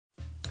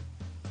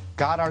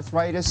Got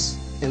arthritis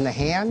in the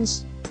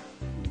hands?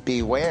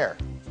 Beware.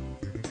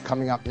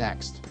 Coming up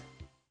next.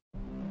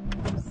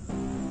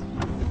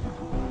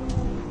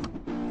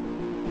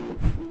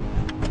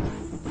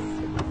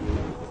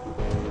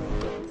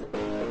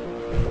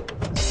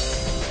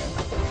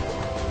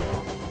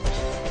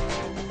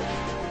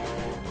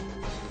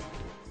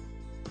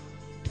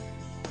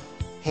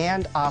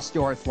 Hand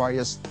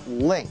osteoarthritis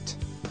linked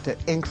to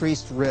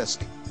increased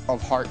risk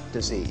of heart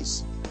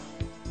disease.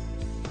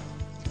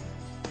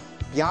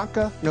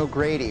 Bianca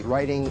Nogrady,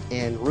 writing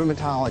in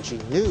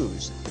Rheumatology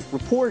News,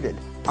 reported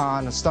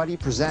on a study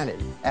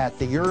presented at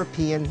the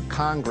European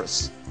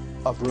Congress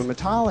of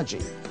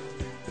Rheumatology.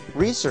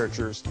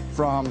 Researchers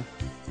from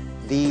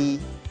the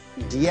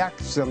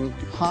Diakonhjemmet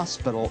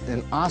Hospital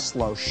in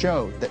Oslo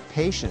showed that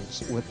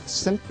patients with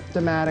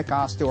symptomatic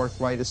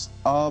osteoarthritis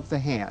of the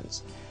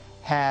hands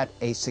had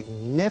a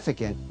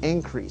significant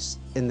increase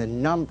in the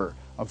number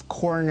of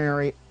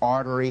coronary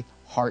artery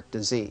heart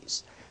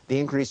disease. The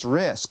increased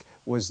risk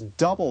was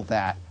double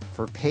that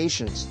for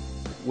patients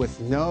with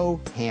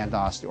no hand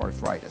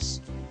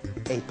osteoarthritis.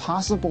 A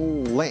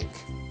possible link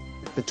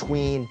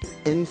between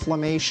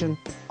inflammation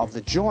of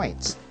the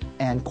joints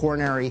and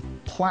coronary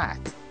plaque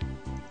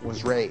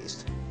was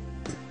raised.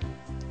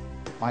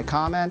 My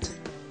comment?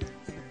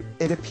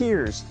 It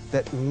appears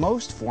that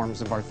most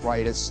forms of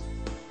arthritis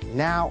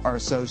now are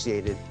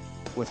associated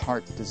with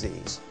heart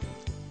disease.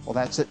 Well,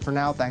 that's it for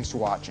now. Thanks for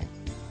watching.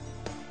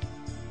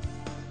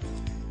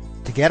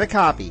 To get a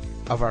copy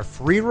of our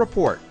free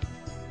report,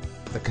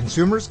 The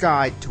Consumer's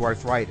Guide to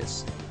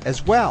Arthritis,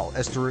 as well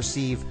as to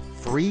receive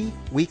free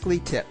weekly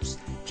tips,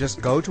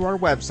 just go to our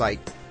website,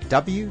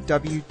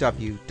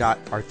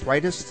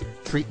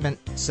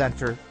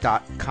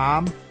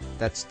 www.arthritistreatmentcenter.com.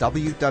 That's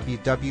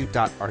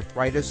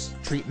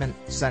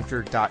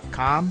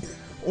www.arthritistreatmentcenter.com,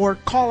 or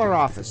call our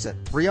office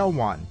at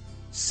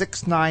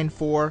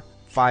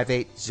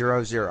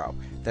 301-694-5800.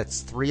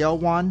 That's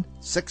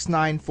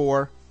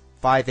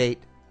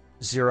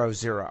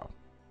 301-694-5800.